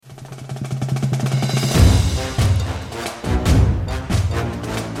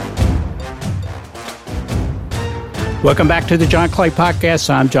Welcome back to the John Clay Podcast.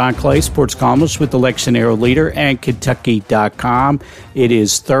 I'm John Clay, sports columnist with the Lexington Herald-Leader and Kentucky.com. It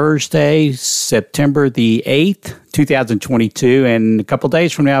is Thursday, September the 8th, 2022, and a couple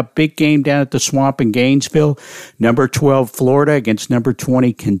days from now, big game down at the Swamp in Gainesville. Number 12 Florida against number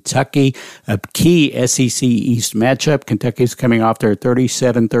 20 Kentucky, a key SEC East matchup. Kentucky's coming off their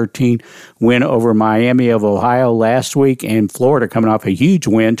 37-13 win over Miami of Ohio last week, and Florida coming off a huge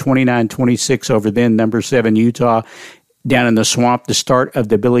win, 29-26 over then number 7 Utah. Down in the Swamp, the start of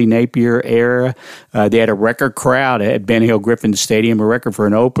the Billy Napier era. They had a record crowd at Ben Hill Griffin Stadium, a record for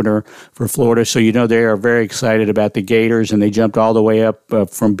an opener for Florida. So you know they are very excited about the Gators, and they jumped all the way up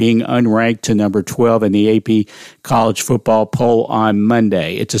from being unranked to number 12 in the AP college football poll on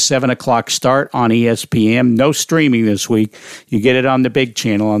Monday. It's a 7 o'clock start on ESPN. No streaming this week. You get it on the big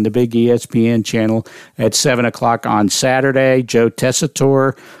channel, on the big ESPN channel at 7 o'clock on Saturday. Joe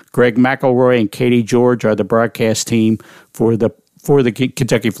Tessitore, Greg McElroy, and Katie George are the broadcast team for the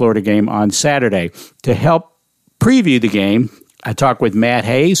Kentucky-Florida game on Saturday. To help preview the game, I talked with Matt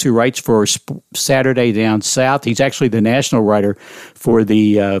Hayes, who writes for Saturday Down South. He's actually the national writer for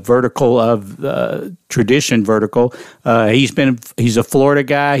the vertical of Tradition vertical. He's a Florida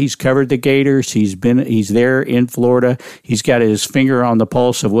guy. He's covered the Gators. He's there in Florida. He's got his finger on the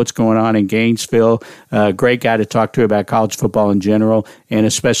pulse of what's going on in Gainesville. Great guy to talk to about college football in general, and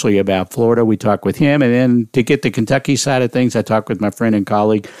especially about Florida. We talk with him, and then to get the Kentucky side of things, I talked with my friend and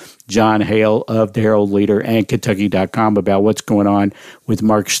colleague John Hale of the Herald-Leader and Kentucky.com about what's going on with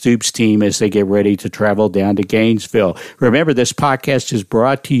Mark Stoops' team as they get ready to travel down to Gainesville. Remember, this podcast is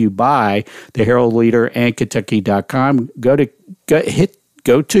brought to you by the Herald-Leader and Kentucky.com. Go to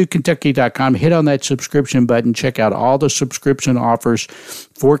Kentucky.com, hit on that subscription button, check out all the subscription offers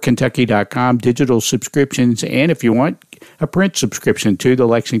for Kentucky.com, digital subscriptions, and if you want, a print subscription to the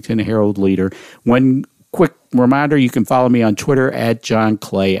Lexington Herald-Leader. One quick reminder, you can follow me on Twitter at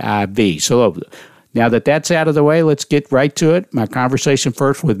JohnClayIV. So now that that's out of the way, let's get right to it. My conversation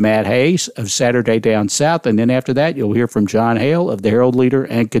first with Matt Hayes of Saturday Down South, and then after that, you'll hear from John Hale of the Herald-Leader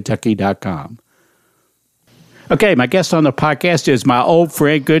and Kentucky.com. Okay, my guest on the podcast is my old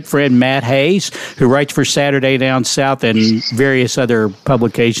friend, good friend, Matt Hayes, who writes for Saturday Down South and various other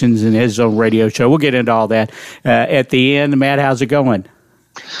publications and his own radio show. We'll get into all that at the end. Matt, how's it going?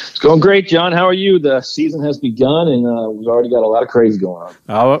 It's going great, John. How are you? The season has begun, and we've already got a lot of crazy going on.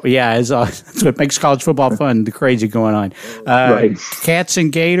 Oh, yeah. That's what makes college football fun, the crazy going on. Right. Cats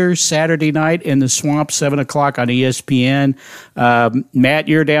and Gators, Saturday night in the Swamp, 7 o'clock on ESPN. Matt,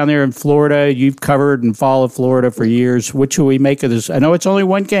 you're down there in Florida. You've covered and followed Florida for years. What should we make of this? I know it's only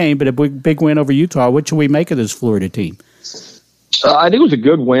one game, but a big win over Utah. What should we make of this Florida team? I think it was a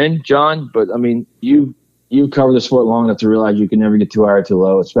good win, John, but, I mean, you cover the sport long enough to realize you can never get too high or too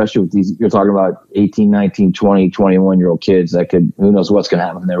low, especially with these, you're talking about 18, 19, 20, 21-year-old kids that who knows what's going to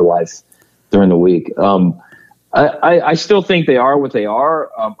happen in their life during the week. I still think they are what they are.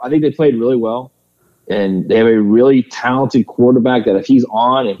 I think they played really well, and they have a really talented quarterback that if he's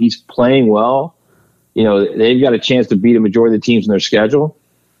on and he's playing well, you know, they've got a chance to beat a majority of the teams in their schedule.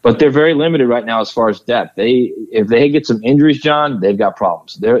 But they're very limited right now as far as depth. If they get some injuries, John, they've got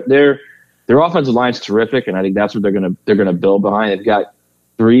problems. Their offensive line's terrific, and I think that's what they're gonna build behind. They've got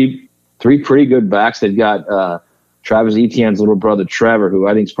three pretty good backs. They've got Travis Etienne's little brother Trevor, who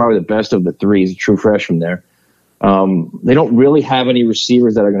I think is probably the best of the three. He's a true freshman there. They don't really have any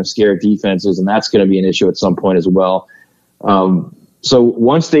receivers that are going to scare defenses, and that's going to be an issue at some point as well. So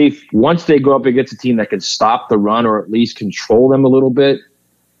once they go up against a team that can stop the run or at least control them a little bit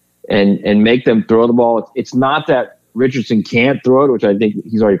and make them throw the ball, it's not that Richardson can't throw it, which I think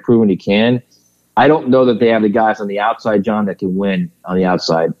he's already proven he can. I don't know that they have the guys on the outside, John, that can win on the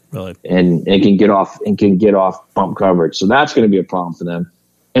outside, really, and can get off bump coverage. So that's going to be a problem for them.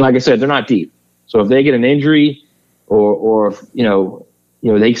 And like I said, they're not deep. So if they get an injury, or if, you know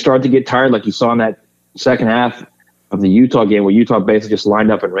they start to get tired, like you saw in that second half of the Utah game, where Utah basically just lined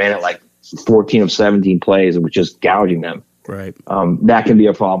up and ran it like 14 of 17 plays and was just gouging them. Right. That can be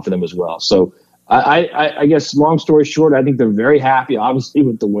a problem for them as well. So I guess, long story short, I think they're very happy, obviously,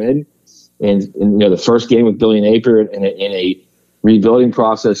 with the win, and the first game with Billy Napier in a rebuilding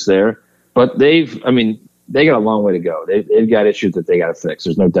process there. But they got a long way to go. They've got issues that they got to fix.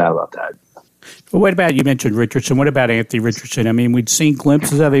 There's no doubt about that. Well, what about, you mentioned Richardson. What about Anthony Richardson? I mean, we'd seen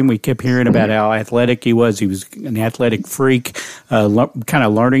glimpses of him. We kept hearing about how athletic he was. He was an athletic freak, kind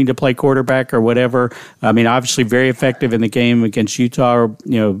of learning to play quarterback or whatever. I mean, obviously very effective in the game against Utah,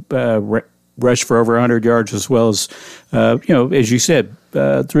 rushed for over 100 yards, as well as, as you said,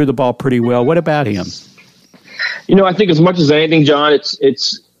 threw the ball pretty well. What about him? I think as much as anything, John,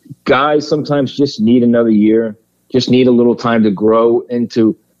 it's guys sometimes just need another year just need a little time to grow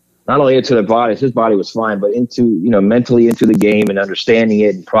into not only into their bodies, his body was fine, but into, mentally into the game and understanding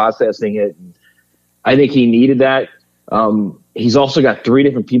it and processing it. And I think he needed that. He's also got 3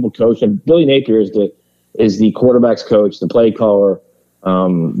 different people coaching. Billy Napier is the quarterback's coach, the play caller,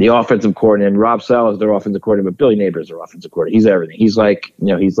 the offensive coordinator, and Rob Saleh is their offensive coordinator, but Billy Napier is their offensive coordinator. He's everything. He's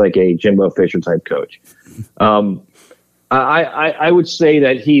like a Jimbo Fisher type coach. I would say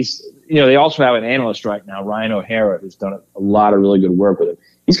that he's, they also have an analyst right now, Ryan O'Hara, who's done a lot of really good work with him.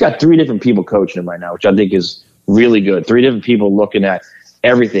 He's got 3 different people coaching him right now, which I think is really good. 3 different people looking at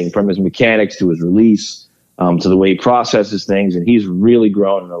everything from his mechanics to his release, to the way he processes things. And he's really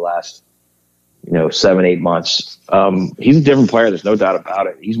grown in the last, 7-8 months. He's a different player. There's no doubt about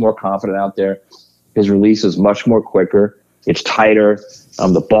it. He's more confident out there. His release is much more quicker. It's tighter.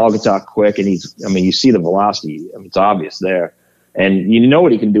 The ball gets out quick, and you see the velocity. It's obvious there. And you know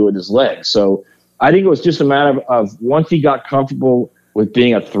what he can do with his legs. So I think it was just a matter of once he got comfortable with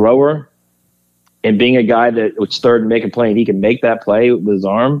being a thrower and being a guy that would start and make a play, and he can make that play with his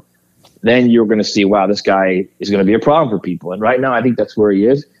arm, then you're going to see, wow, this guy is going to be a problem for people. And right now I think that's where he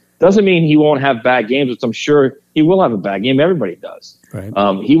is. Doesn't mean he won't have bad games, which I'm sure he will have a bad game. Everybody does. Right.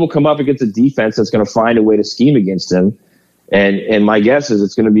 He will come up against a defense that's going to find a way to scheme against him. And my guess is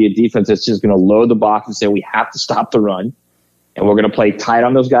it's going to be a defense that's just going to load the box and say, we have to stop the run. And we're going to play tight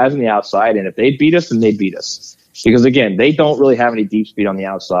on those guys on the outside. And if they beat us, then they beat us. Because, again, they don't really have any deep speed on the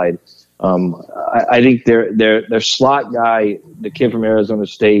outside. I think their slot guy, the kid from Arizona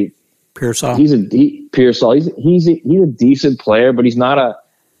State, Pearsall. He's a decent player, but he's not a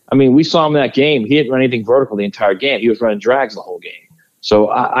 – we saw him in that game. He didn't run anything vertical the entire game. He was running drags the whole game. So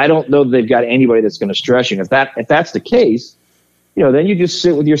I don't know that they've got anybody that's going to stress you. And if that's the case, then you just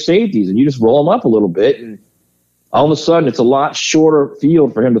sit with your safeties and you just roll them up a little bit, and all of a sudden it's a lot shorter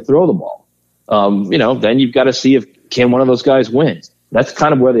field for him to throw the ball. Then you've got to see if can one of those guys win. That's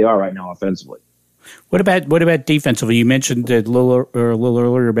kind of where they are right now offensively. What about defensively? You mentioned a little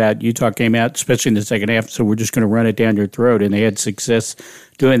earlier about Utah came out, especially in the second half, so we're just going to run it down your throat, and they had success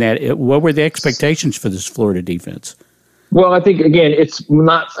doing that. What were the expectations for this Florida defense? Well, I think again, it's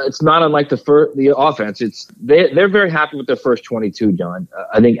not unlike the offense. They're very happy with their first 22, John.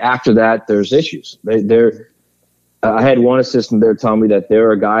 I think after that, there's issues. I had one assistant there tell me that there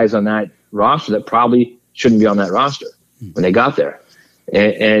are guys on that roster that probably shouldn't be on that roster when they got there,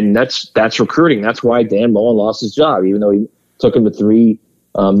 and that's recruiting. That's why Dan Mullen lost his job, even though he took him to 3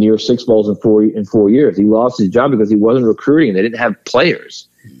 New Year's Six Bowls in 4 years. He lost his job because he wasn't recruiting. They didn't have players.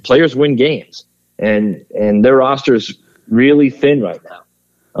 Players win games, and their roster's really thin right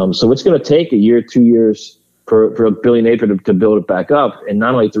now. So it's going to take a year, 2 years for Billy Napier to build it back up, and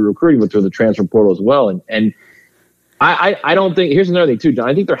not only through recruiting, but through the transfer portal as well. And I don't think – here's another thing too, John.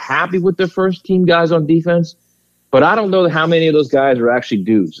 I think they're happy with their first team guys on defense, but I don't know how many of those guys are actually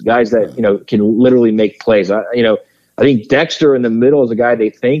dudes, guys that, can literally make plays. I think Dexter in the middle is a guy they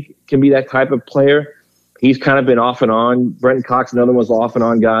think can be that type of player. He's kind of been off and on. Brenton Cox, another one's off and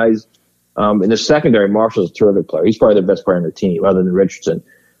on guys. In the secondary, Marshall's a terrific player. He's probably the best player on their team, other than Richardson.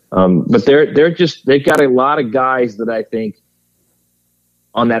 But they've got a lot of guys that I think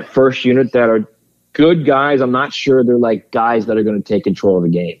on that first unit that are good guys. I'm not sure they're like guys that are going to take control of the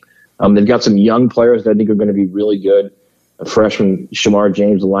game. They've got some young players that I think are going to be really good. A freshman, Shamar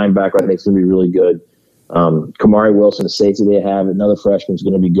James, the linebacker, I think is going to be really good. Kamari Wilson, the safety they have, another freshman is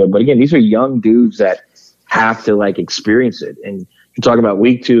going to be good. But again, these are young dudes that have to experience it. And you're talking about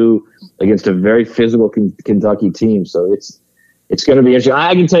week 2 against a very physical Kentucky team. So it's going to be interesting.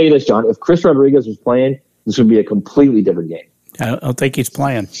 I can tell you this, John, if Chris Rodriguez was playing, this would be a completely different game. I don't think he's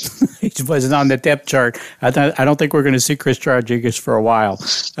playing. He wasn't on the depth chart. I don't think we're going to see Chris Rodriguez for a while.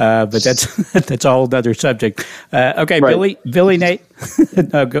 But that's a whole other subject. Okay, right. Billy Nate.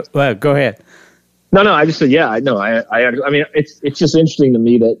 No, go ahead. No, I just said, yeah, I know. I mean, it's just interesting to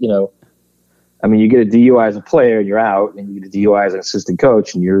me that, you get a DUI as a player and you're out, and you get a DUI as an assistant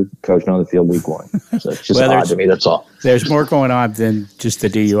coach and you're coaching on the field week 1. So it's just odd to me. That's all. There's more going on than just the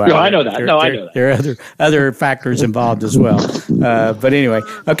DUI. No, I know that. I know that. There are other factors involved as well. But anyway,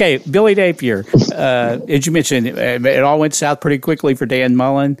 okay, Billy Napier. As you mentioned, it all went south pretty quickly for Dan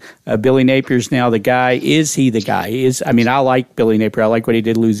Mullen. Billy Napier's now the guy. Is he the guy? I like Billy Napier. I like what he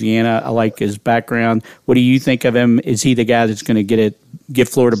did in Louisiana. I like his background. What do you think of him? Is he the guy that's going to get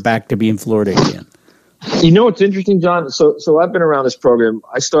Florida back to being Florida again? What's interesting, John? So I've been around this program.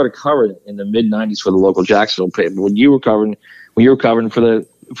 I started covering it in the mid-'90s for the local Jacksonville paper. When you were covering for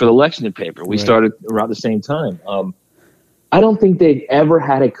the Lexington paper, we started around the same time. I don't think they've ever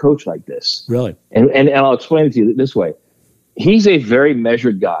had a coach like this. Really? And I'll explain it to you this way. He's a very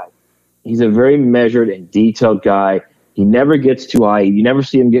measured guy. He's a very measured and detailed guy. He never gets too high. You never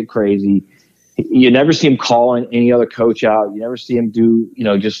see him get crazy. You never see him calling any other coach out. You never see him do,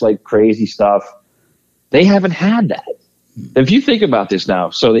 just like crazy stuff. They haven't had that. If you think about this now,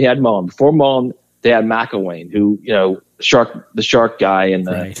 so they had Mullen. Before Mullen, they had McElwain, who, the shark guy, and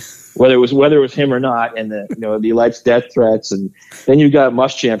whether it was him or not, and the alleged death threats, and then you got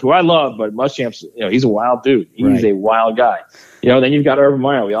Muschamp, who I love, but Muschamp's, he's a wild dude. He's a wild guy. Then you've got Urban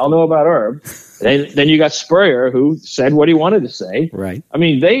Meyer. We all know about Herb. Then you got Spurrier, who said what he wanted to say. Right. I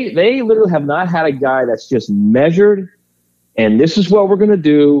mean, they literally have not had a guy that's just measured, and this is what we're going to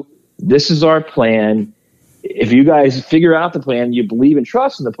do. This is our plan. If you guys figure out the plan, you believe and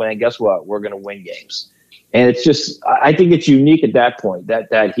trust in the plan, guess what? We're going to win games. And it's just, I think it's unique at that point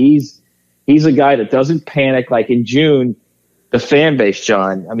that he's a guy that doesn't panic. Like in June, the fan base,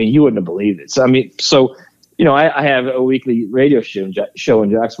 John, I mean, you wouldn't have believed it. So, I have a weekly radio show in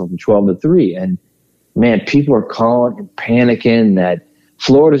Jacksonville from 12 to 3. And, man, people are calling and panicking that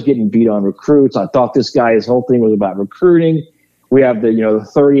Florida's getting beat on recruits. I thought this guy's whole thing was about recruiting. We have the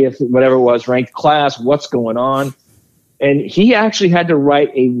 30th, whatever it was, ranked class. What's going on? And he actually had to write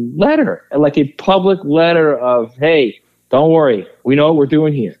a letter, like a public letter of, hey, don't worry. We know what we're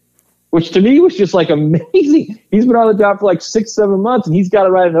doing here, which to me was just like amazing. He's been on the job for like 6-7 months, and he's got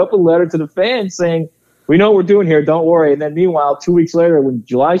to write an open letter to the fans saying, we know what we're doing here. Don't worry. And then meanwhile, 2 weeks later, when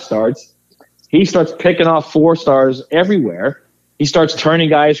July starts, he starts picking off 4 stars everywhere. He starts turning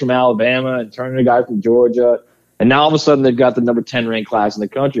guys from Alabama and turning a guy from Georgia. And now all of a sudden they've got the number 10 ranked class in the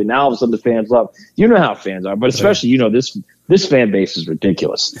country. And now all of a sudden the fans love. You know how fans are, but especially this fan base is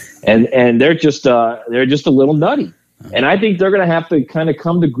ridiculous, and they're just a little nutty. And I think they're going to have to kind of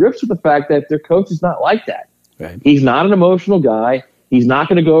come to grips with the fact that their coach is not like that. Right. He's not an emotional guy. He's not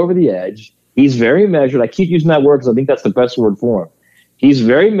going to go over the edge. He's very measured. I keep using that word because I think that's the best word for him. He's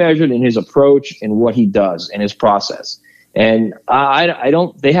very measured in his approach and what he does and his process. And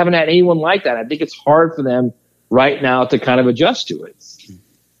they haven't had anyone like that. I think it's hard for them right now to kind of adjust to it.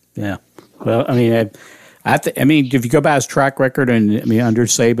 Yeah. Well, I mean, I mean, if you go by his track record, and I mean, under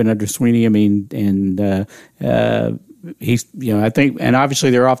Saban, under Sweeney, I mean, and he's, I think, and obviously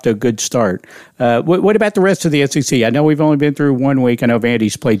they're off to a good start. What about the rest of the SEC? I know we've only been through 1 week. I know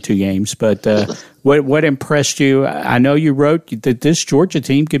Vandy's played 2 games, but what impressed you? I know you wrote that this Georgia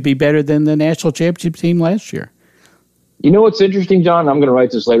team could be better than the national championship team last year. You know what's interesting, John? I'm going to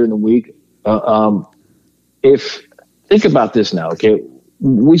write this later in the week. Think about this now, okay?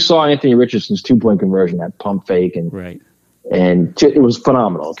 We saw Anthony Richardson's 2-point conversion, that pump fake, and it was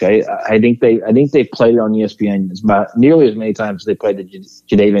phenomenal. Okay, I think they played it on ESPN about nearly as many times as they played the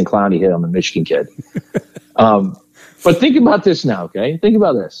Jadeveon Clowney hit on the Michigan kid. But think about this now, okay? Think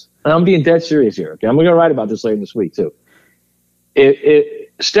about this, and I'm being dead serious here. Okay, I'm going to write about this later this week too.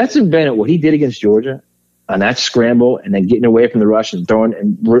 Stetson Bennett, what he did against Georgia on that scramble, and then getting away from the rush and throwing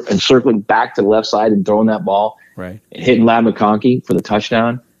and circling back to the left side and throwing that ball. Right. And hitting Ladd McConkey for the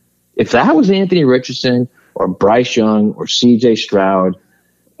touchdown. If that was Anthony Richardson or Bryce Young or C.J. Stroud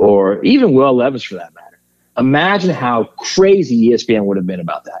or even Will Levis for that matter, imagine how crazy ESPN would have been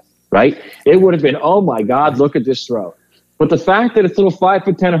about that, right? It would have been, oh, my God, look at this throw. But the fact that it's little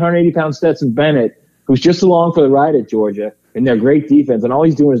 5'10", 180-pound Stetson Bennett, who's just along for the ride at Georgia, and their great defense, and all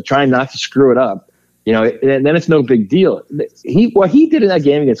he's doing is trying not to screw it up, and then it's no big deal. What he did in that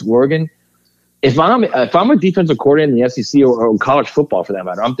game against Oregon, if I'm a defensive coordinator in the SEC or college football for that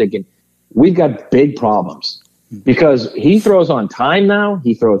matter, I'm thinking we've got big problems because he throws on time now.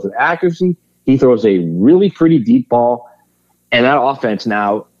 He throws with accuracy. He throws a really pretty deep ball. And that offense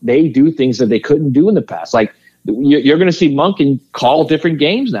now, they do things that they couldn't do in the past. Like you're going to see Monken call different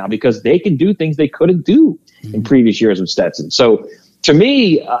games now because they can do things they couldn't do in previous years with Stetson. So to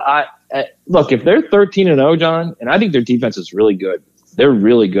me, look, if they're 13-0, John, and I think their defense is really good. They're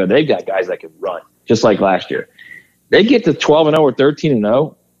really good. They've got guys that can run, just like last year. They get to 12-0 or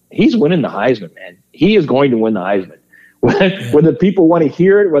 13-0, he's winning the Heisman, man. He is going to win the Heisman. Whether people want to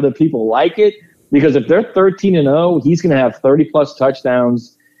hear it, whether people like it, because if they're 13-0, he's going to have 30-plus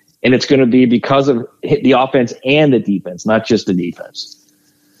touchdowns, and it's going to be because of the offense and the defense, not just the defense.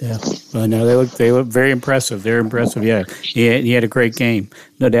 Yeah, well, no, they look very impressive. They're impressive. Yeah, he had a great game,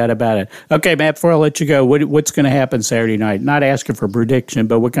 no doubt about it. Okay, Matt, before I let you go, what's going to happen Saturday night? Not asking for prediction,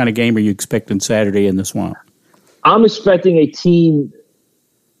 but what kind of game are you expecting Saturday in the Swamp? I'm expecting a team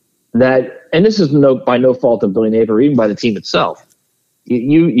that, and this is by no fault of Billy Napier, or even by the team itself.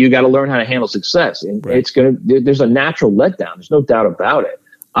 You got to learn how to handle success, and There's a natural letdown. There's no doubt about it.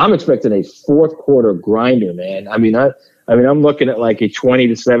 I'm expecting a fourth quarter grinder, man. I mean, I'm looking at like a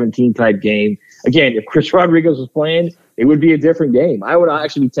 20-17 type game. Again, if Chris Rodriguez was playing, it would be a different game. I would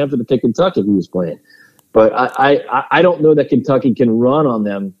actually be tempted to pick Kentucky if he was playing. But I don't know that Kentucky can run on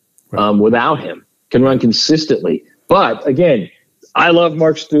them without him, can run consistently. But, again, I love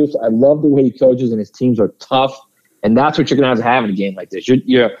Mark Stoops. I love the way he coaches, and his teams are tough. And that's what you're going to have in a game like this.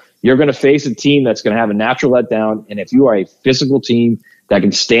 You're going to face a team that's going to have a natural letdown. And if you are a physical team that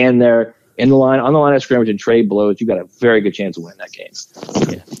can stand there on the line of scrimmage and trade blows, you got a very good chance of winning that game.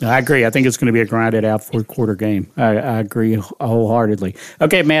 Yeah, I agree. I think it's going to be a grinded out fourth quarter game. I agree wholeheartedly.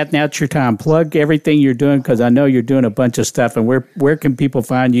 Okay, Matt, now it's your time. Plug everything you're doing, because I know you're doing a bunch of stuff. And where can people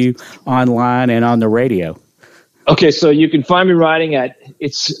find you online and on the radio? Okay, so you can find me writing at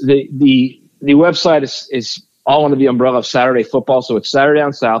the website is all under the umbrella of Saturday Football. So it's Saturday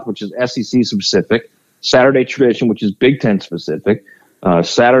Down South, which is SEC specific, Saturday Tradition, which is Big Ten specific,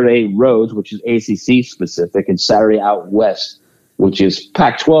 Saturday Roads, which is ACC specific, and Saturday Out West, which is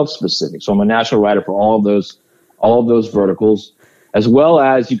Pac-12 specific. So I'm a national writer for all of those verticals, as well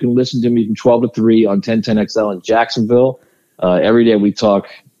as you can listen to me from 12 to 3 on 1010XL in Jacksonville. Every day we talk.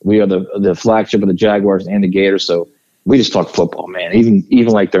 We are the flagship of the Jaguars and the Gators, so we just talk football, man.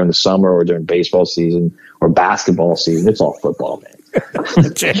 Even like during the summer or during baseball season or basketball season, it's all football, man.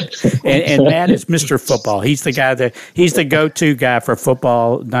 and Matt is Mr. Football. He's the guy he's the go-to guy for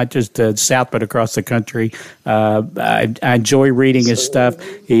football, not just South but across the country. I enjoy reading his stuff.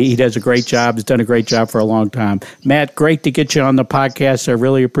 He does a great job. He's done a great job for a long time. Matt, great to get you on the podcast. I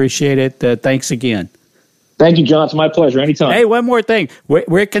really appreciate it. Thanks again. Thank you, John. It's my pleasure. Anytime. Hey, one more thing.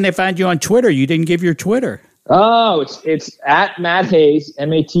 Where can they find you on Twitter? You didn't give your Twitter. Oh, it's at Matt Hayes,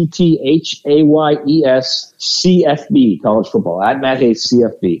 MattHayes CFB, college football, at Matt Hayes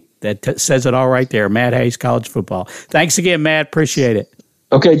CFB. That says it all right there, Matt Hayes, college football. Thanks again, Matt. Appreciate it.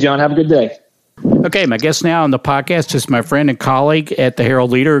 Okay, John, have a good day. Okay, my guest now on the podcast is my friend and colleague at the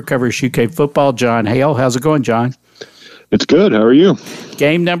Herald Leader who covers UK football, John Hale. How's it going, John? It's good. How are you?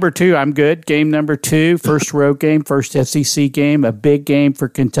 Game number 2. I'm good. Game number 2, first road game, first SEC game, a big game for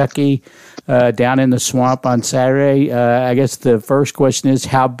Kentucky down in the swamp on Saturday. I guess the first question is,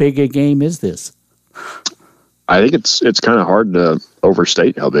 how big a game is this? I think it's kind of hard to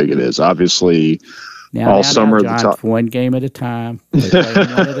overstate how big it is. Obviously, all summer, John, one game at a time. One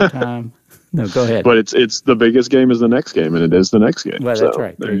at a time. No, go ahead. But it's the biggest game is the next game, and it is the next game. Well, that's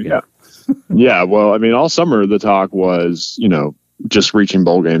right. There you go. Yeah, well, I mean, all summer the talk was, just reaching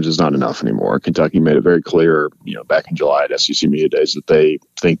bowl games is not enough anymore. Kentucky made it very clear, back in July at SEC Media Days that they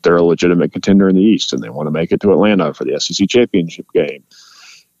think they're a legitimate contender in the East and they want to make it to Atlanta for the SEC championship game.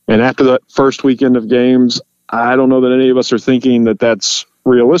 And after the first weekend of games, I don't know that any of us are thinking that that's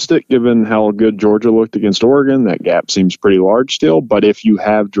realistic given how good Georgia looked against Oregon. That gap seems pretty large still. But if you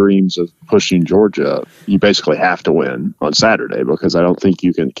have dreams of pushing Georgia, you basically have to win on Saturday, because I don't think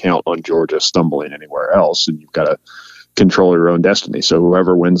you can count on Georgia stumbling anywhere else, and you've got to control your own destiny. So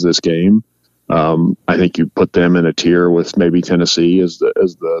whoever wins this game, I think you put them in a tier with maybe Tennessee as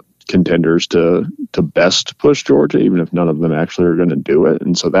the contenders to best push Georgia, even if none of them actually are going to do it.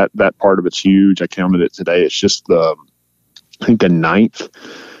 And so that part of it's huge. I counted it today. It's just the 9th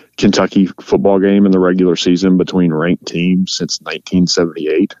Kentucky football game in the regular season between ranked teams since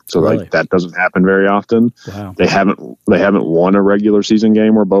 1978. So really? That doesn't happen very often. Wow. They haven't won a regular season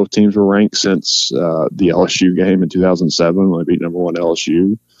game where both teams were ranked since the LSU game in 2007 when they beat number 1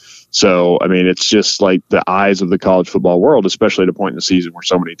 LSU. So, I mean, it's just like the eyes of the college football world, especially at a point in the season where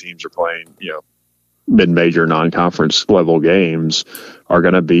so many teams are playing, mid-major non-conference level games, are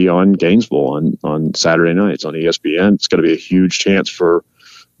going to be on Gainesville on Saturday nights on ESPN. It's going to be a huge chance for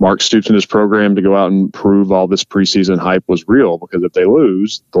Mark Stoops and his program to go out and prove all this preseason hype was real, because if they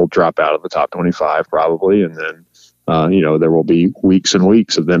lose, they'll drop out of the top 25 probably. And then, there will be weeks and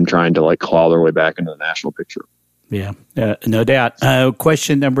weeks of them trying to claw their way back into the national picture. Yeah, no doubt.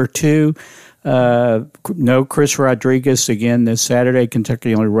 Question number 2. No Chris Rodriguez again this Saturday.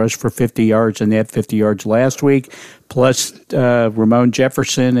 Kentucky only rushed for 50 yards, and they had 50 yards last week. Plus, Ramon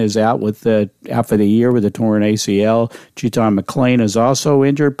Jefferson is out for the year with a torn ACL. Juton McClain is also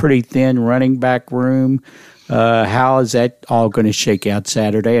injured. Pretty thin running back room. How is that all going to shake out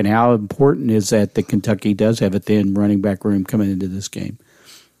Saturday, and how important is that Kentucky does have a thin running back room coming into this game?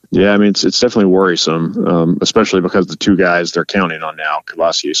 Yeah, I mean, it's definitely worrisome, especially because the two guys they're counting on now,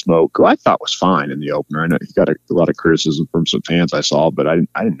 Kavosiey Smoke, who I thought was fine in the opener. I know he got a lot of criticism from some fans I saw, but I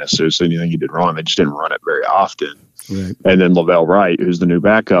didn't necessarily say anything he did wrong. They just didn't run it very often. Right. And then Lavelle Wright, who's the new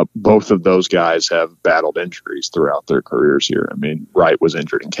backup. Both of those guys have battled injuries throughout their careers here. I mean, Wright was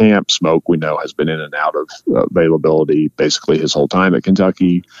injured in camp. Smoke, we know, has been in and out of availability basically his whole time at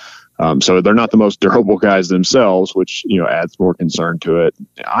Kentucky. So they're not the most durable guys themselves, which, adds more concern to it.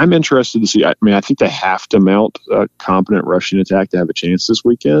 I'm interested to see. I mean, I think they have to mount a competent rushing attack to have a chance this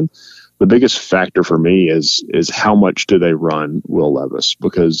weekend. The biggest factor for me is how much do they run Will Levis?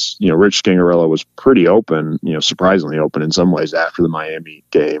 Because, Rich Scangarello was pretty open, surprisingly open in some ways after the Miami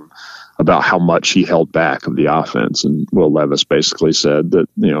game about how much he held back of the offense. And Will Levis basically said that,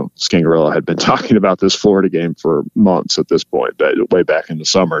 Scangarello had been talking about this Florida game for months at this point, way back in the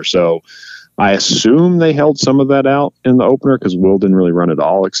summer. So I assume they held some of that out in the opener because Will didn't really run at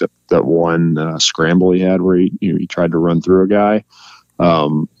all except that one scramble he had where he tried to run through a guy.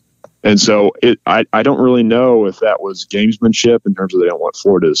 And so I don't really know if that was gamesmanship in terms of they don't want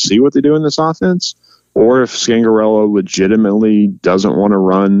Florida to see what they do in this offense, or if Scangarello legitimately doesn't want to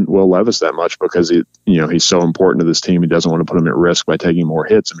run Will Levis that much because he's so important to this team. He doesn't want to put him at risk by taking more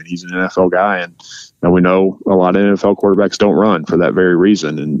hits. I mean, he's an NFL guy, and we know a lot of NFL quarterbacks don't run for that very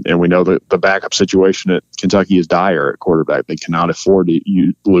reason. And we know that the backup situation at Kentucky is dire at quarterback. They cannot afford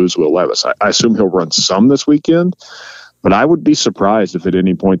to lose Will Levis. I assume he'll run some this weekend. But I would be surprised if at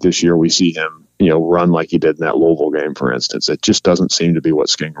any point this year we see him, run like he did in that Louisville game, for instance. It just doesn't seem to be what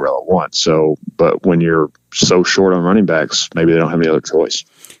Scangarello wants. So, but when you're so short on running backs, maybe they don't have any other choice.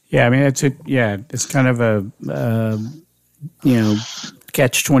 Yeah, I mean, it's kind of a,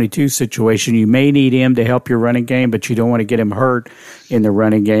 catch-22 situation. You may need him to help your running game, but you don't want to get him hurt in the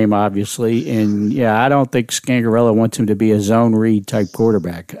running game, obviously. And, I don't think Scangarello wants him to be a zone read type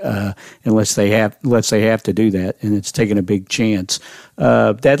quarterback unless they have to do that, and it's taking a big chance.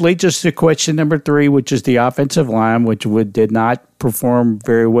 That leads us to question number 3, which is the offensive line, which did not perform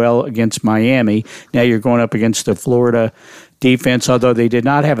very well against Miami. Now you're going up against the Florida defense, although they did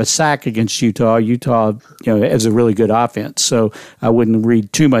not have a sack against Utah. Utah, has a really good offense, so I wouldn't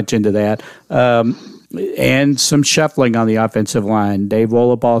read too much into that. And some shuffling on the offensive line. Dave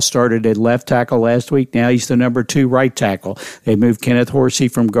Wohlabaugh started at left tackle last week. Now he's the number 2 right tackle. They moved Kenneth Horsey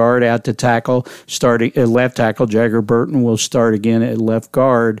from guard out to tackle, starting at left tackle. Jagger Burton will start again at left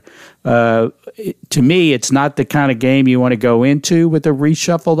guard. To me, it's not the kind of game you want to go into with a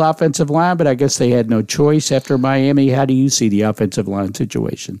reshuffled offensive line, but I guess they had no choice after Miami. How do you see the offensive line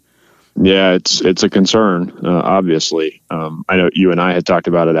situation? Yeah, it's a concern, obviously. I know you and I had talked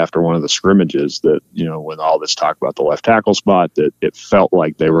about it after one of the scrimmages that, when all this talk about the left tackle spot, that it felt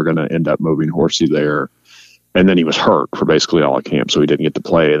like they were going to end up moving Horsey there. And then he was hurt for basically all of camp, so he didn't get to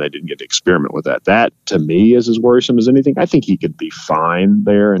play, and they didn't get to experiment with that. That, to me, is as worrisome as anything. I think he could be fine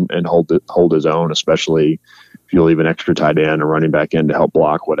there and hold his own, especially if you leave an extra tight end or running back in to help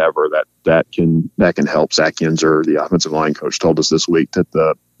block whatever. That can help. Zach Yenzer, the offensive line coach, told us this week that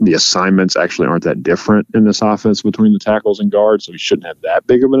the assignments actually aren't that different in this offense between the tackles and guards, so he shouldn't have that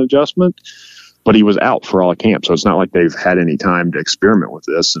big of an adjustment. But he was out for all of camp, so it's not like they've had any time to experiment with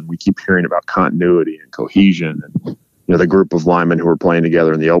this. And we keep hearing about continuity and cohesion. And the group of linemen who were playing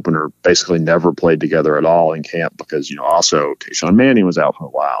together in the opener basically never played together at all in camp because, also Tayshaun Manning was out for a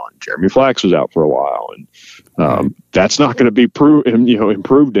while and Jeremy Flax was out for a while. And that's not going to be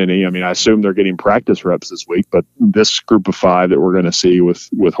improved any. I mean, I assume they're getting practice reps this week, but this group of 5 that we're going to see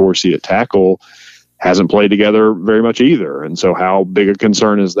with Horsey at tackle hasn't played together very much either. And so how big a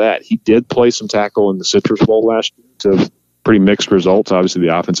concern is that? He did play some tackle in the Citrus Bowl last year to pretty mixed results. Obviously,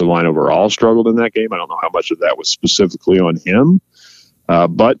 the offensive line overall struggled in that game. I don't know how much of that was specifically on him.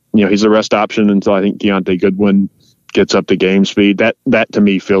 But, he's the rest option until I think Deontay Goodwin gets up to game speed. That to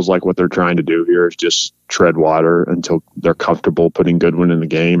me feels like what they're trying to do here is just tread water until they're comfortable putting Goodwin in the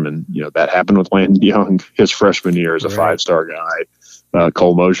game. And, that happened with Landon Young his freshman year as a 5-star guy.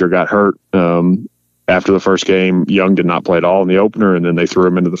 Cole Mosier got hurt after the first game. Young did not play at all in the opener, and then they threw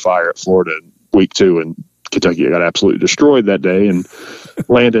him into the fire at Florida in week 2, and Kentucky got absolutely destroyed that day. And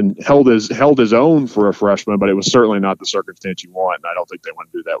Landon held his own for a freshman, but it was certainly not the circumstance you want, and I don't think they want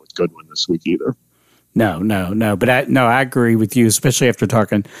to do that with Goodwin this week either. No. But I agree with you, especially after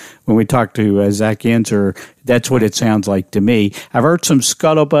when we talked to Zach Yenzer. That's what it sounds like to me. I've heard some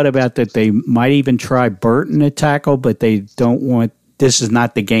scuttlebutt about that they might even try Burton at tackle, but they don't want. This is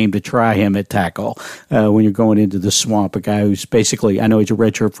not the game to try him at tackle when you're going into the swamp. A guy who's basically, I know he's a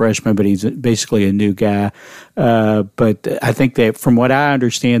redshirt freshman, but he's basically a new guy. But I think that from what I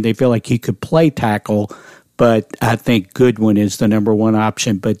understand, they feel like he could play tackle, but I think Goodwin is the number 1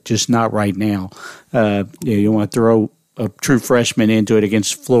 option, but just not right now. You want to throw a true freshman into it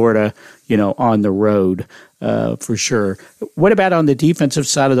against Florida, on the road. for sure. What about on the defensive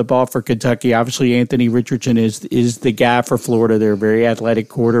side of the ball for Kentucky? Obviously, Anthony Richardson is the guy for Florida. They're a very athletic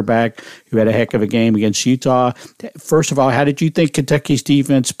quarterback who had a heck of a game against Utah. First of all, how did you think Kentucky's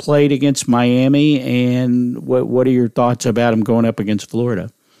defense played against Miami, and what are your thoughts about them going up against Florida?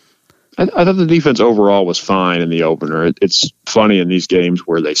 I thought the defense overall was fine in the opener. It's funny in these games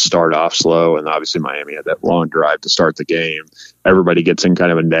where they start off slow, and obviously Miami had that long drive to start the game. Everybody gets in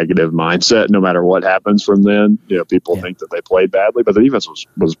kind of a negative mindset no matter what happens from then. People think that they played badly, but the defense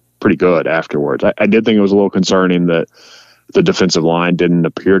was pretty good afterwards. I did think it was a little concerning that the defensive line didn't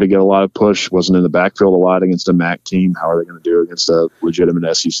appear to get a lot of push, wasn't in the backfield a lot against a MAC team. How are they going to do against a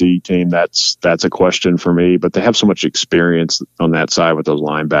legitimate SEC team? That's a question for me, but they have so much experience on that side with those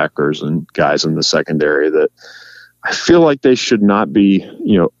linebackers and guys in the secondary that I feel like they should not be,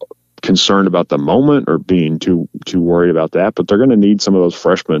 concerned about the moment or being too worried about that, but they're going to need some of those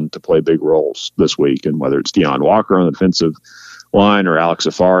freshmen to play big roles this week. And whether it's Deion Walker on the defensive line or Alex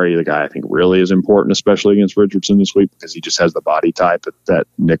Safari, the guy I think really is important, especially against Richardson this week, because he just has the body type at that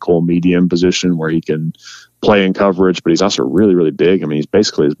nickel medium position where he can play in coverage, but he's also really, really big. I mean, he's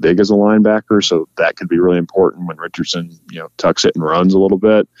basically as big as a linebacker, so that could be really important when Richardson, tucks it and runs a little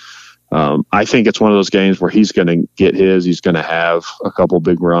bit. I think it's one of those games where he's going to get he's going to have a couple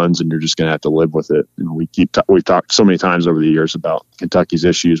big runs, and you're just going to have to live with it. We've talked so many times over the years about Kentucky's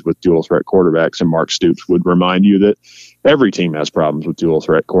issues with dual threat quarterbacks, and Mark Stoops would remind you that every team has problems with dual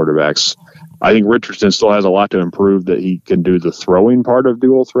threat quarterbacks. I think Richardson still has a lot to improve, that he can do the throwing part of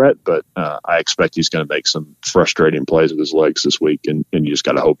dual threat, but I expect he's going to make some frustrating plays with his legs this week, and you just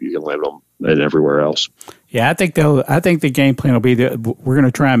got to hope you can limit them and everywhere else. Yeah, I think the game plan will be that we're going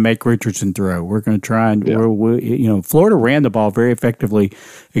to try and make Richardson throw. We're going to try and Florida ran the ball very effectively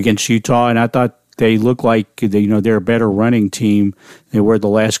against Utah, and I thought they look like they're a better running team than they were the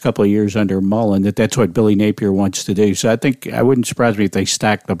last couple of years under Mullen. That's what Billy Napier wants to do. So I think I wouldn't surprise me if they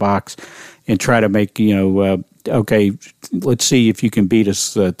stack the box and try to make okay, let's see if you can beat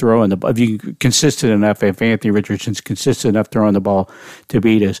us throwing the ball. If you're consistent enough, if Anthony Richardson's consistent enough throwing the ball to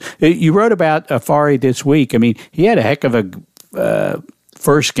beat us. You wrote about Afari this week. I mean, he had a heck of a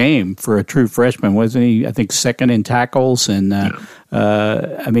first game for a true freshman, wasn't he? I think second in tackles, and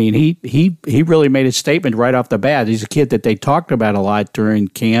I mean, he really made a statement right off the bat. He's a kid that they talked about a lot during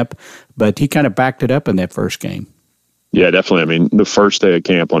camp, but he kind of backed it up in that first game. Yeah, definitely. I mean, the first day of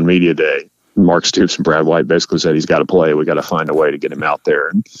camp on media day, Mark Stoops and Brad White basically said he's got to play. We got to find a way to get him out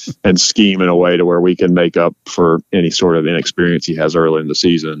there and scheme in a way to where we can make up for any sort of inexperience he has early in the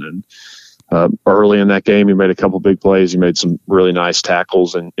season. And early in that game, he made a couple big plays. He made some really nice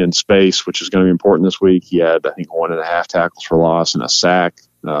tackles in space, which is going to be important this week. He had, I think, 1.5 tackles for loss and a sack.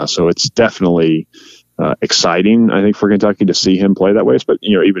 So it's definitely exciting, I think, for Kentucky to see him play that way. But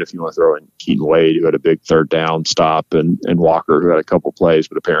even if you want to throw in Keaton Wade, who had a big third down stop, and Walker, who had a couple plays,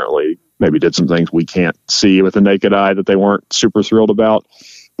 but apparently maybe did some things we can't see with the naked eye that they weren't super thrilled about.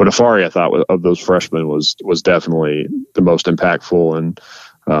 But Afari, I thought, of those freshmen was definitely the most impactful. And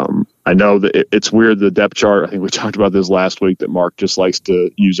I know that it's weird, the depth chart. I think we talked about this last week, that Mark just likes to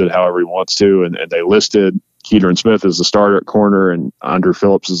use it however he wants to. And they listed Keaton Smith as the starter at corner and Andrew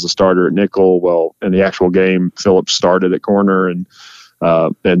Phillips as the starter at nickel. Well, in the actual game, Phillips started at corner,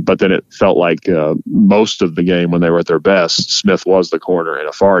 but then it felt like most of the game when they were at their best, Smith was the corner and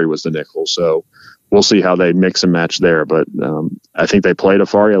Afari was the nickel. So we'll see how they mix and match there. But I think they played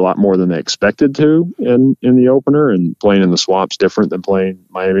Afari a lot more than they expected to in the opener, and playing in the Swamp's different than playing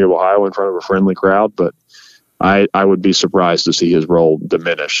Miami of Ohio in front of a friendly crowd. But I would be surprised to see his role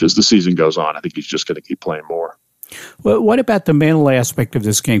diminish as the season goes on. I think he's just going to keep playing more. Well, what about the mental aspect of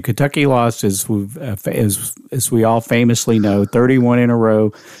this game? Kentucky lost, as we all famously know, 31 in a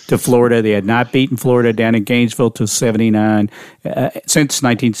row to Florida. They had not beaten Florida down in Gainesville since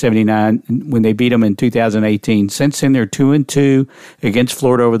 1979, when they beat them in 2018. Since then, they're 2-2 against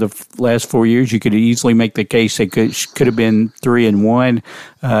Florida over the last 4 years. You could easily make the case they could have been 3-1.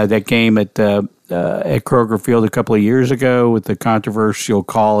 That game at Kroger Field a couple of years ago with the controversial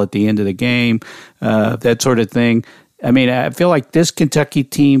call at the end of the game, that sort of thing. I mean, I feel like this Kentucky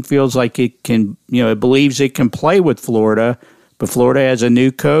team feels like it can, it believes it can play with Florida, but Florida has a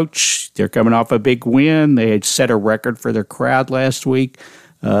new coach. They're coming off a big win. They had set a record for their crowd last week.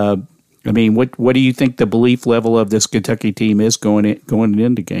 I mean, what do you think the belief level of this Kentucky team is going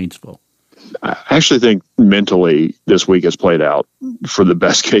into Gainesville? I actually think mentally this week has played out for the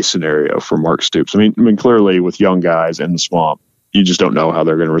best case scenario for Mark Stoops. I mean, clearly with young guys in the Swamp, you just don't know how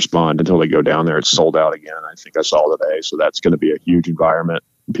they're going to respond until they go down there. It's sold out again, I think I saw today. So that's going to be a huge environment.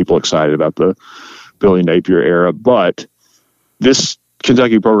 People excited about the Billy Napier era. But this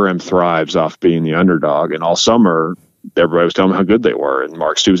Kentucky program thrives off being the underdog, and all summer everybody was telling them how good they were. And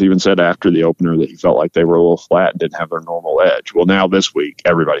Mark Stoops even said after the opener that he felt like they were a little flat and didn't have their normal edge. Well, now this week,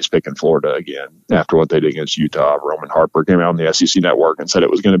 everybody's picking Florida again after what they did against Utah. Roman Harper came out on the SEC Network and said it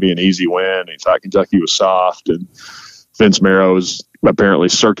was going to be an easy win. He thought Kentucky was soft, and Vince Marrow is apparently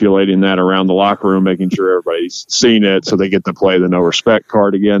circulating that around the locker room, making sure everybody's seen it so they get to play the no respect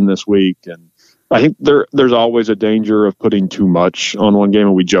card again this week. And I think there's always a danger of putting too much on one game.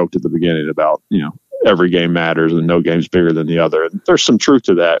 And we joked at the beginning about, every game matters and no game's bigger than the other. And there's some truth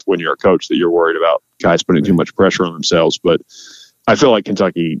to that when you're a coach, that you're worried about guys putting too much pressure on themselves. But I feel like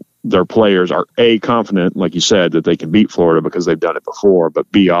Kentucky, their players are A, confident, like you said, that they can beat Florida because they've done it before,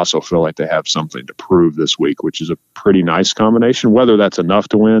 but B, also feel like they have something to prove this week, which is a pretty nice combination. Whether that's enough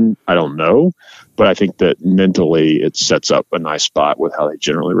to win, I don't know. But I think that mentally it sets up a nice spot with how they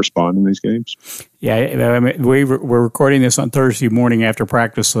generally respond in these games. Yeah, I mean, we're recording this on Thursday morning after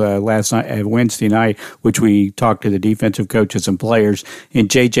practice last night, Wednesday night, which we talked to the defensive coaches and players. And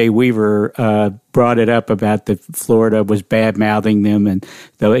J.J. Weaver brought it up about that Florida was bad-mouthing them. And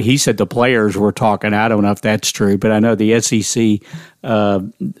he said the players were talking. I don't know if that's true, but I know the SEC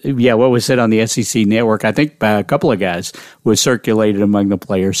what was said on the SEC network, I think by a couple of guys, was circulated among the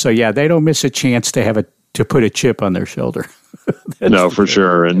players. So, yeah, they don't miss a chance to put a chip on their shoulder. No, for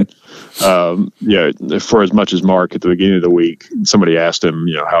sure. And, for as much as Mark at the beginning of the week, somebody asked him,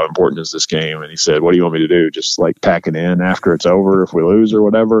 how important is this game? And he said, what do you want me to do? Just like pack it in after it's over if we lose or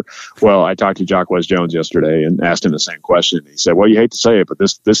whatever? Well, I talked to Jock West Jones yesterday and asked him the same question. He said, well, you hate to say it, but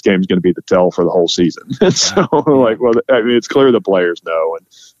this game's going to be the tell for the whole season. And so it's clear the players know. And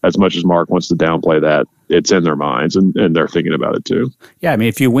as much as Mark wants to downplay that, it's in their minds, and they're thinking about it too. Yeah, I mean,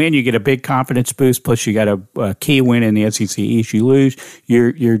 if you win, you get a big confidence boost. Plus, you got a key win in the SEC East. You lose,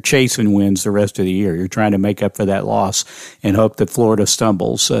 you're chasing wins the rest of the year. You're trying to make up for that loss and hope that Florida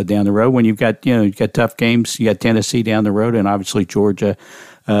stumbles down the road. When you've got tough games, you got Tennessee down the road, and obviously Georgia.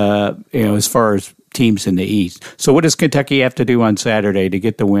 As far as teams in the East. So, what does Kentucky have to do on Saturday to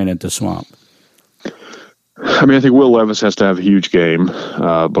get the win at the Swamp? I mean, I think Will Levis has to have a huge game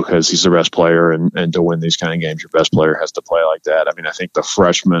because he's the best player, and to win these kind of games, your best player has to play like that. I mean, I think the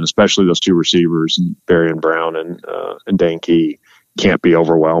freshmen, especially those two receivers, Berrien Brown and Dane Key, can't be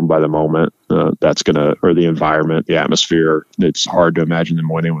overwhelmed by the moment. That's or the environment, the atmosphere. It's hard to imagine them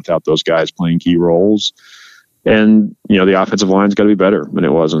winning without those guys playing key roles. And, the offensive line's got to be better than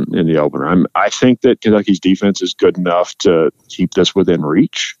it wasn't in the opener. I think that Kentucky's defense is good enough to keep this within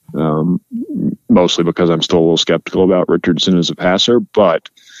reach, mostly because I'm still a little skeptical about Richardson as a passer. But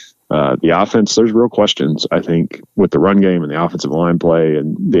the offense, there's real questions, I think, with the run game and the offensive line play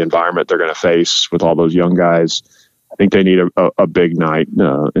and the environment they're going to face with all those young guys. I think they need a big night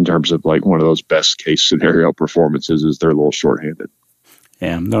in terms of like one of those best case scenario performances is they're a little shorthanded.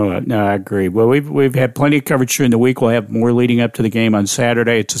 Yeah, no, I agree. Well, we've had plenty of coverage during the week. We'll have more leading up to the game on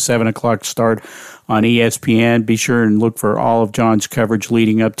Saturday. It's a 7:00 start on ESPN. Be sure and look for all of John's coverage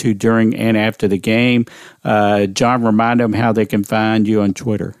leading up to, during, and after the game. John, remind them how they can find you on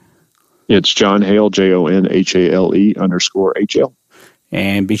Twitter. It's John Hale, JONHALE_HL.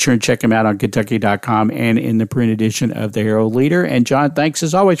 And be sure and check him out on Kentucky.com and in the print edition of the Herald Leader. And John, thanks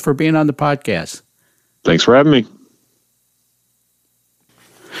as always for being on the podcast. Thanks for having me.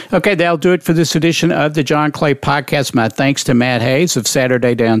 Okay, that'll do it for this edition of the John Clay Podcast. My thanks to Matt Hayes of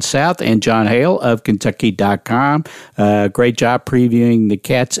Saturday Down South and John Hale of Kentucky.com. Great job previewing the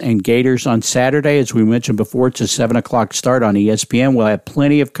Cats and Gators on Saturday. As we mentioned before, it's a 7:00 start on ESPN. We'll have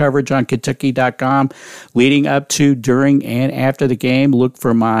plenty of coverage on Kentucky.com leading up to, during, and after the game. Look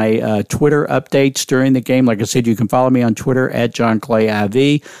for my Twitter updates during the game. Like I said, you can follow me on Twitter at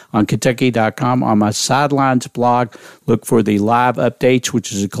JohnClayIV, on Kentucky.com, on my Sidelines blog. Look for the live updates,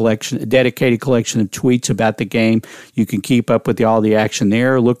 which is a dedicated collection of tweets about the game. You can keep up with all the action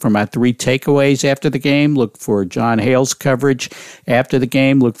there. Look for my 3 takeaways after the game. Look for John Hale's coverage after the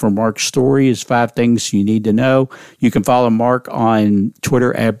game. Look for Mark's story, his 5 things you need to know. You can follow Mark on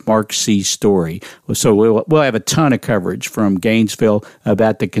Twitter at Mark C. Story. So we'll have a ton of coverage from Gainesville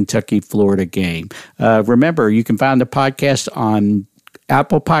about the Kentucky-Florida game. Remember, you can find the podcast on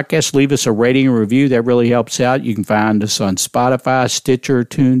Apple Podcasts. Leave us a rating and review. That really helps out. You can find us on Spotify, Stitcher,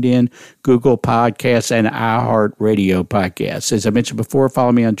 TuneIn, Google Podcasts, and iHeartRadio Podcasts. As I mentioned before,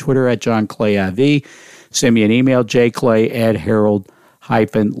 follow me on Twitter at JohnClayIV. Send me an email,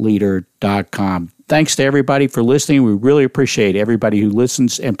 jclay@herald-leader.com. Thanks to everybody for listening. We really appreciate everybody who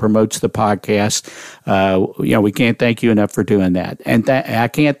listens and promotes the podcast. We can't thank you enough for doing that. And I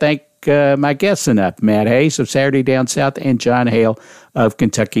can't thank my guests enough, Matt Hayes of Saturday Down South and John Hale of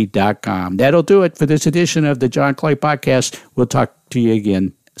Kentucky.com. That'll do it for this edition of the John Clay Podcast. We'll talk to you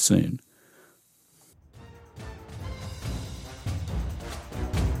again soon.